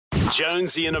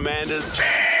Jonesy and Amanda's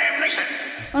Damn Nation.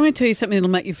 I'm going to tell you something that'll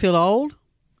make you feel old.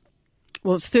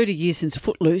 Well, it's 30 years since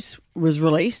Footloose was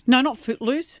released. No, not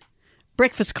Footloose.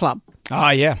 Breakfast Club. Oh,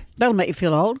 yeah. That'll make you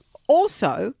feel old.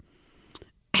 Also,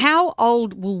 how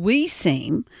old will we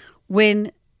seem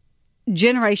when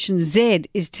Generation Z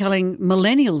is telling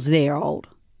millennials they're old?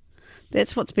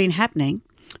 That's what's been happening.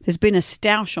 There's been a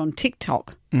stoush on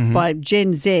TikTok by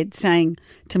Gen Z saying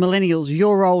to millennials,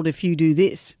 you're old if you do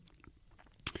this.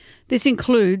 This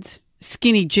includes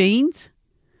skinny jeans.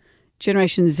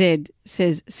 Generation Z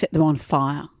says set them on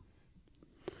fire.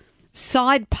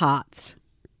 Side parts.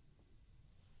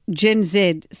 Gen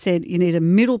Z said you need a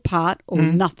middle part or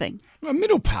nothing. A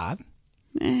middle part?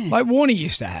 Yeah. Like Warnie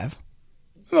used to have.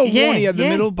 Remember Warnie had the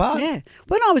middle part? Yeah.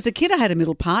 When I was a kid, I had a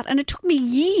middle part, and it took me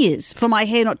years for my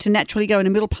hair not to naturally go in a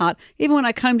middle part, even when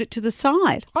I combed it to the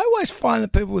side. I always find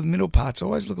that people with middle parts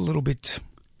always look a little bit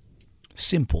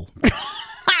simple.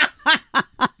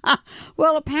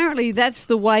 Well, apparently that's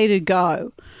the way to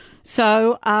go.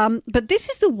 So, but this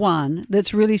is the one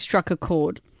that's really struck a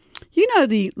chord. You know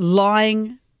the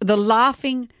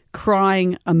laughing,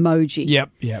 crying emoji.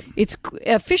 Yep. Its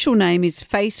official name is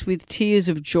Face with Tears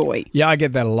of Joy. Yeah, I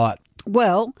get that a lot.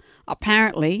 Well,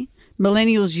 apparently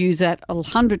millennials use that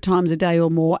 100 times a day or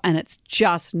more, and it's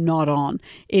just not on.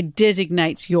 It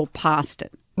designates you're past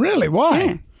it. Really? Why?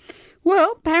 Yeah.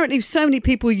 Well, apparently so many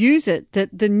people use it that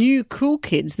the new cool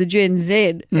kids, the Gen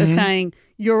Z, are saying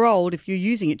you're old if you're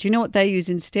using it. Do you know what they use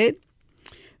instead?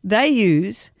 They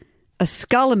use a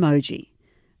skull emoji,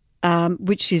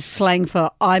 which is slang for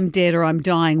I'm dead or I'm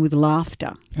dying with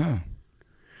laughter. Oh.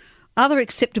 Other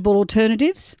acceptable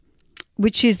alternatives,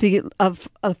 which is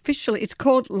officially, it's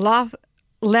called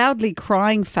loudly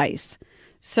crying face.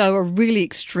 So a really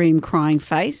extreme crying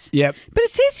face. Yep. But it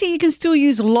says here you can still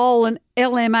use LOL and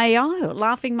LMAO,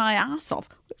 laughing my ass off.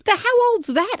 How old's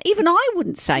that? Even I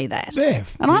wouldn't say that. Yeah.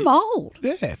 And I'm old.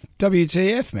 Yeah.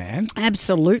 WTF, man.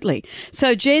 Absolutely.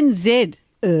 So Gen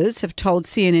Zers have told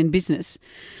CNN Business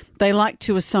they like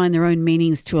to assign their own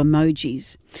meanings to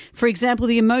emojis. For example,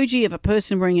 the emoji of a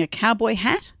person wearing a cowboy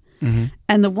hat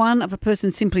and the one of a person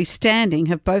simply standing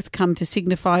have both come to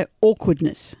signify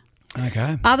awkwardness.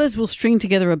 Okay. Others will string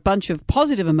together a bunch of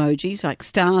positive emojis like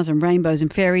stars and rainbows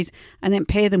and fairies and then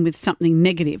pair them with something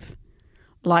negative,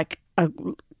 like a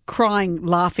crying,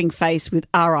 laughing face with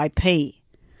RIP.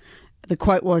 The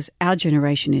quote was, our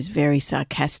generation is very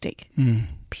sarcastic.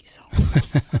 Piss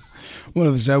off.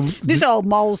 Well, so This old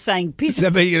mole saying piss does that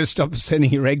off. mean you're going to stop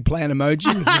sending your eggplant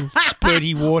emoji with your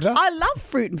spurty water? I love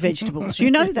fruit and vegetables.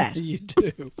 You know that. You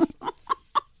do.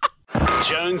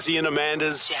 Jonesy and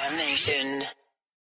Amanda's Damn Nation.